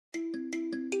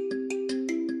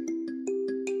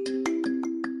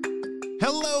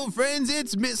Hello friends,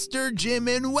 it's Mr. Jim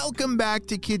and welcome back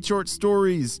to Kid Short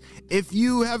Stories. If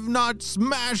you have not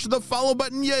smashed the follow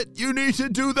button yet, you need to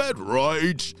do that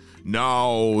right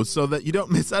now so that you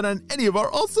don't miss out on any of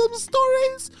our awesome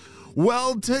stories.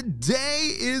 Well,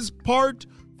 today is part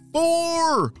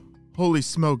 4. Holy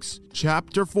smokes,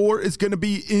 chapter 4 is going to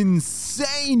be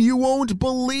insane. You won't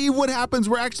believe what happens.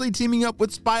 We're actually teaming up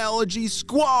with Spyology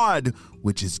Squad,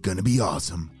 which is going to be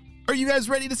awesome. Are you guys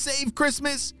ready to save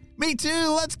Christmas? Me too,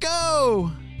 let's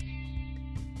go!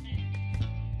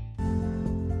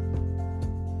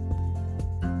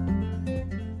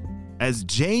 As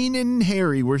Jane and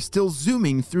Harry were still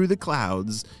zooming through the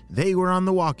clouds, they were on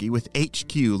the walkie with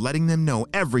HQ, letting them know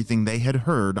everything they had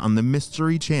heard on the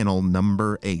Mystery Channel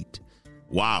number 8.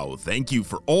 Wow, thank you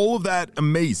for all of that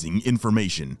amazing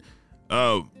information.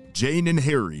 Jane and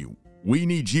Harry, we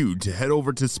need you to head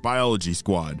over to Spyology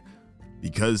Squad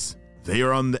because they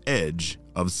are on the edge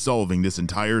of solving this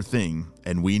entire thing,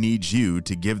 and we need you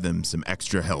to give them some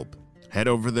extra help. Head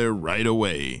over there right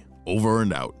away. Over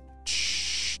and out.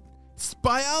 Shh.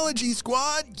 Spyology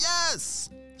Squad, yes!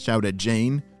 Shouted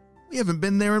Jane. We haven't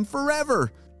been there in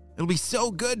forever. It'll be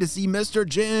so good to see Mr.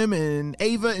 Jim and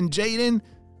Ava and Jaden.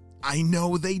 I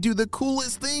know they do the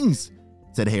coolest things,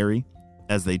 said Harry,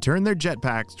 as they turned their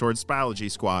jetpacks towards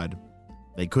Spyology Squad.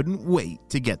 They couldn't wait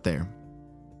to get there.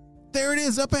 There it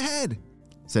is up ahead,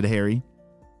 said Harry.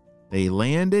 They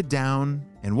landed down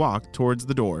and walked towards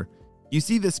the door. You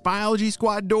see, the Spyology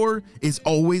Squad door is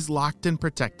always locked and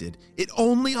protected. It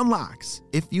only unlocks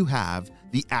if you have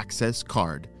the access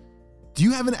card. Do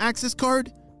you have an access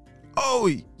card? Oh,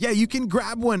 yeah, you can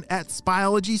grab one at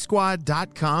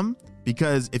spyologysquad.com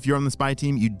because if you're on the spy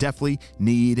team, you definitely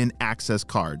need an access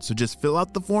card. So just fill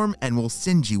out the form and we'll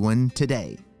send you one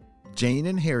today. Jane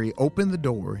and Harry opened the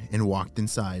door and walked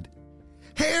inside.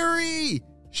 Harry!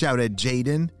 Shouted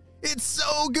Jaden. It's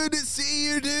so good to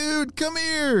see you, dude. Come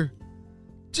here.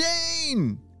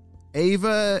 Jane!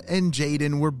 Ava and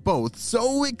Jaden were both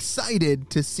so excited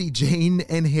to see Jane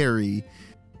and Harry.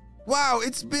 Wow,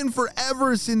 it's been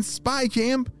forever since spy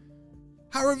camp.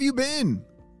 How have you been?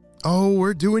 Oh,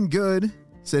 we're doing good,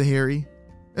 said Harry.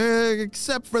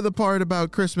 Except for the part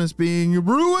about Christmas being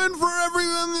ruined for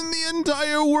everyone in the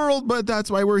entire world, but that's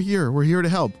why we're here. We're here to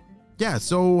help. Yeah,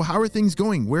 so how are things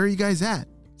going? Where are you guys at?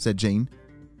 Said Jane.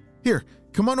 Here,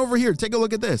 come on over here. Take a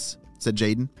look at this, said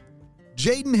Jaden.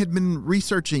 Jaden had been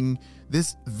researching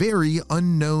this very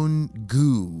unknown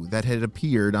goo that had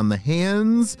appeared on the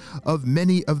hands of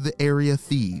many of the area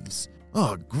thieves.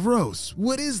 Oh, gross.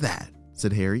 What is that?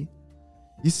 Said Harry.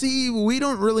 You see, we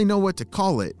don't really know what to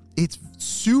call it. It's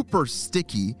super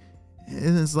sticky,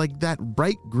 and it's like that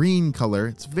bright green color.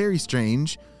 It's very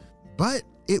strange, but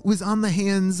it was on the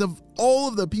hands of all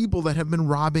of the people that have been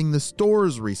robbing the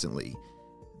stores recently.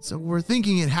 So we're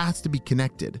thinking it has to be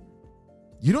connected.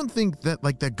 You don't think that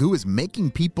that goo is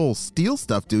making people steal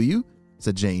stuff, do you?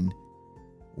 Said Jane.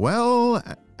 Well,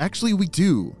 actually we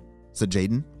do, said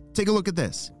Jaden. Take a look at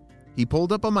this. He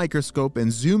pulled up a microscope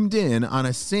and zoomed in on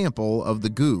a sample of the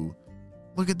goo.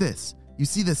 Look at this. You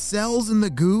see the cells in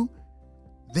the goo?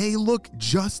 They look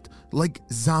just like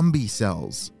zombie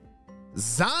cells.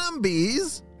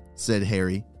 Zombies? Said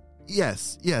Harry.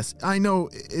 Yes, I know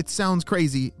it sounds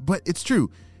crazy, but it's true.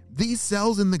 These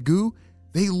cells in the goo,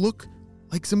 they look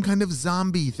like some kind of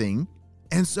zombie thing.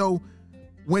 And so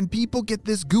when people get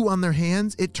this goo on their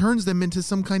hands, it turns them into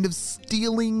some kind of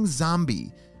stealing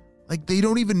zombie. Like they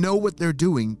don't even know what they're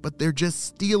doing, but they're just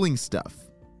stealing stuff.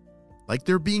 Like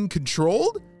they're being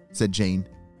controlled? Said Jane.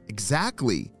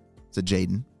 Exactly, said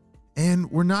Jaden. And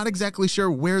we're not exactly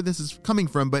sure where this is coming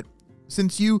from, but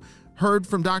since you heard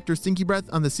from Dr. Stinky Breath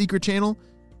on the Secret Channel,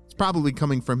 it's probably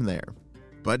coming from there.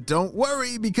 But don't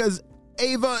worry, because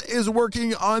Ava is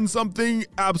working on something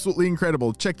absolutely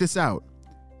incredible. Check this out.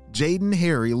 Jaden and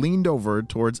Harry leaned over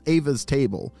towards Ava's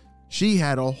table. She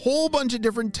had a whole bunch of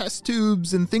different test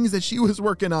tubes and things that she was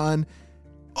working on.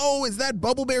 Oh, is that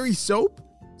bubbleberry soap?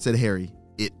 Said Harry.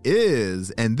 It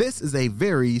is, and this is a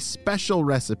very special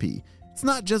recipe. It's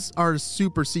not just our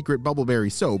super secret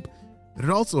bubbleberry soap, but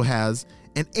it also has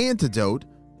an antidote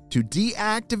to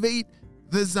deactivate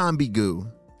the zombie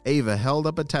goo. Ava held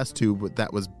up a test tube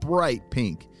that was bright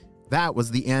pink. That was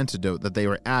the antidote that they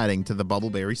were adding to the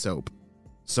bubbleberry soap.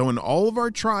 So in all of our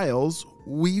trials,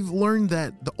 we've learned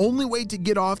that the only way to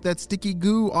get off that sticky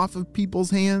goo off of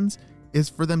people's hands is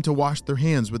for them to wash their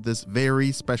hands with this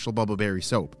very special bubbleberry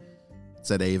soap,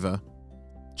 said Ava.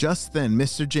 Just then,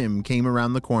 Mr. Jim came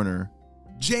around the corner.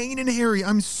 Jane and Harry,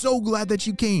 I'm so glad that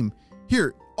you came.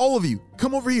 Here, all of you,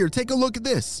 come over here. Take a look at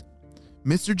this.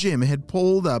 Mr. Jim had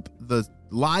pulled up the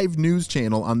live news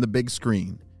channel on the big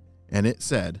screen, and it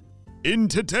said, "In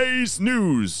today's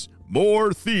news,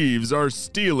 more thieves are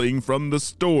stealing from the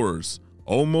stores.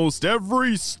 Almost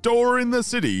every store in the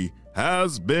city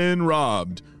has been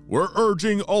robbed. We're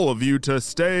urging all of you to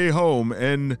stay home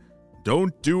and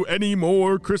don't do any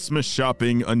more Christmas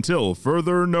shopping until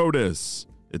further notice.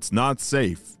 It's not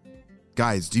safe."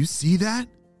 "Guys, do you see that?"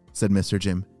 said Mr.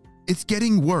 Jim. "It's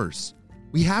getting worse.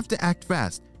 We have to act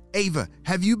fast. Ava,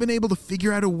 have you been able to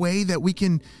figure out a way that we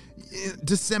can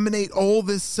disseminate all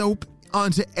this soap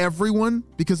onto everyone?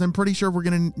 Because I'm pretty sure we're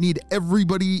going to need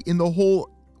everybody in the whole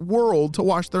world to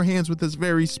wash their hands with this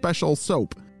very special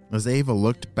soap." As Ava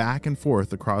looked back and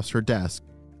forth across her desk,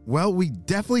 "Well, we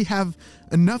definitely have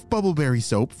enough bubbleberry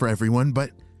soap for everyone,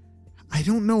 but I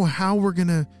don't know how we're going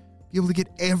to be able to get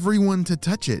everyone to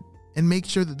touch it and make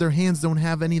sure that their hands don't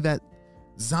have any of that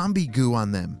zombie goo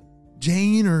on them.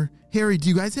 Jane or Harry, do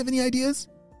you guys have any ideas?"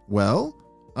 "Well,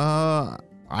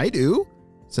 I do,"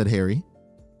 said Harry.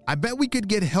 "I bet we could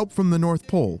get help from the North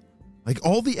Pole. Like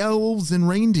all the elves and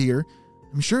reindeer,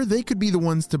 I'm sure they could be the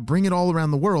ones to bring it all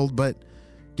around the world, but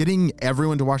getting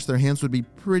everyone to wash their hands would be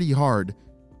pretty hard.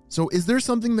 So is there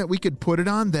something that we could put it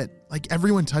on that like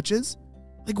everyone touches?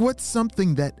 Like what's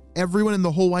something that everyone in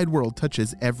the whole wide world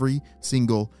touches every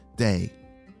single day?"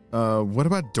 What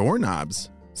about doorknobs?"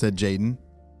 said Jaden.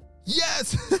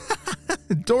 "Yes!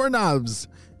 Doorknobs!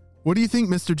 What do you think,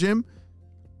 Mr. Jim?"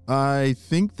 "I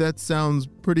think that sounds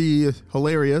pretty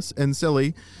hilarious and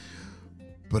silly,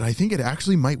 but I think it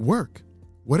actually might work.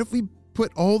 What if we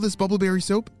put all this bubbleberry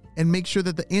soap and make sure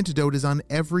that the antidote is on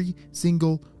every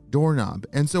single doorknob?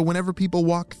 And so whenever people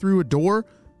walk through a door,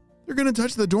 they're going to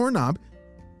touch the doorknob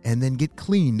and then get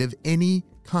cleaned of any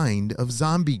kind of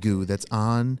zombie goo that's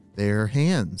on their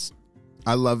hands."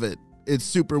 "I love it. It's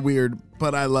super weird,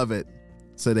 but I love it,"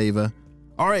 said Ava.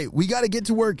 "All right, we got to get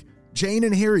to work. Jane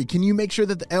and Harry, can you make sure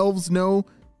that the elves know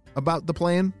about the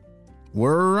plan?"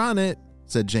 "We're on it,"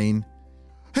 said Jane.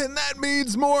 "And that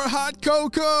means more hot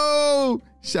cocoa!"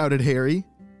 shouted Harry.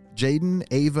 Jaden,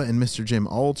 Ava, and Mr. Jim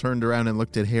all turned around and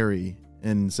looked at Harry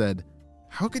and said,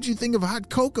 "How could you think of hot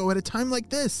cocoa at a time like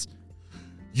this?"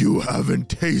 "You haven't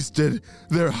tasted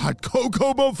their hot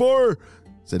cocoa before,"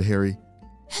 said Harry.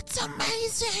 "It's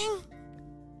amazing."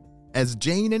 As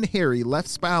Jane and Harry left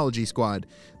Spyology Squad,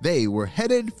 they were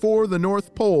headed for the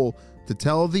North Pole to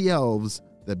tell the elves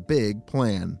the big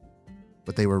plan.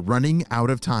 But they were running out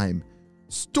of time.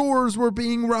 Stores were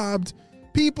being robbed.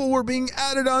 People were being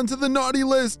added onto the naughty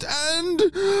list. And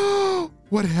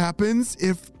what happens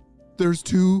if there's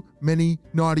too many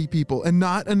naughty people and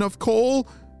not enough coal?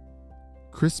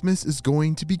 Christmas is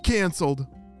going to be canceled.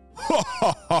 Ha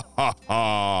ha ha ha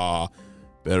ha!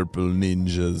 Purple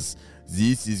ninjas,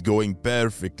 this is going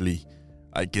perfectly.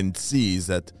 I can see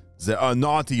that there are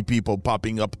naughty people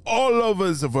popping up all over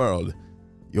the world.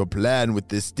 Your plan with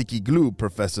this sticky glue,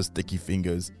 Professor Sticky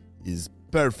Fingers, is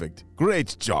perfect.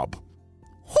 Great job.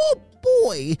 Oh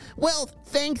boy! Well,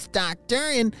 thanks, Doctor,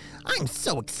 and I'm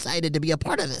so excited to be a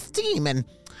part of this team and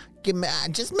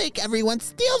just make everyone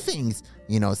steal things.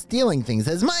 You know, stealing things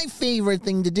is my favorite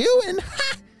thing to do, and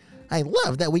I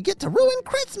love that we get to ruin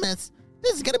Christmas.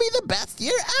 This is gonna be the best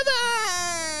year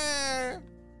ever!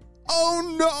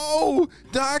 Oh no!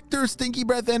 Dr. Stinky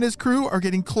Breath and his crew are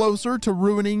getting closer to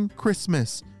ruining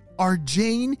Christmas. Are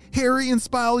Jane, Harry, and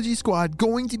Spyology Squad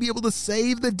going to be able to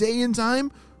save the day in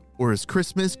time? Or is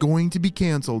Christmas going to be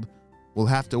canceled? We'll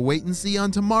have to wait and see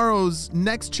on tomorrow's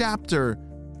next chapter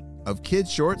of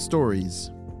Kids Short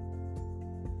Stories.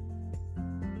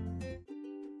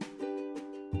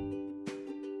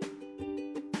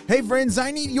 Hey friends,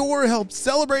 I need your help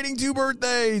celebrating 2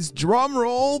 birthdays. Drum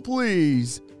roll,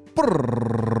 please.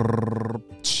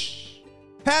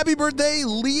 Happy birthday,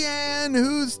 Leanne,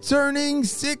 who's turning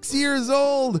 6 years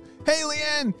old. Hey,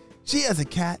 Leanne, she has a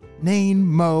cat named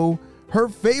Mo. Her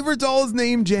favorite doll is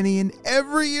named Jenny, and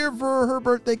every year for her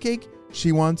birthday cake,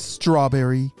 she wants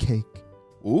strawberry cake.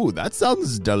 Ooh, that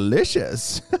sounds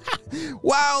delicious.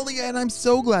 Wow, Leanne, I'm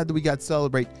so glad that we got to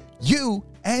celebrate you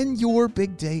and your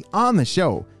big day on the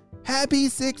show. Happy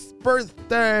 6th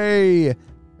birthday!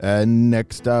 And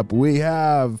next up, we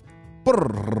have...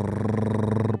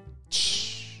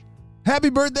 Happy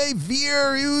birthday,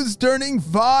 Veer, who's turning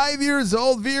 5 years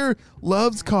old. Veer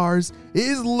loves cars,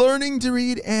 is learning to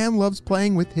read, and loves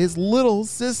playing with his little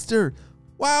sister.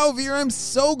 Wow, Veer, I'm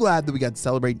so glad that we got to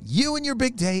celebrate you and your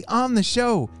big day on the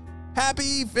show.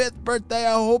 Happy 5th birthday.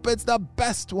 I hope it's the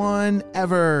best one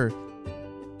ever.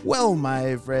 Well,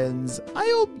 my friends, I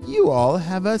hope you all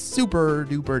have a super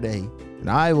duper day, and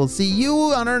I will see you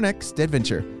on our next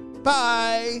adventure.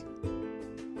 Bye!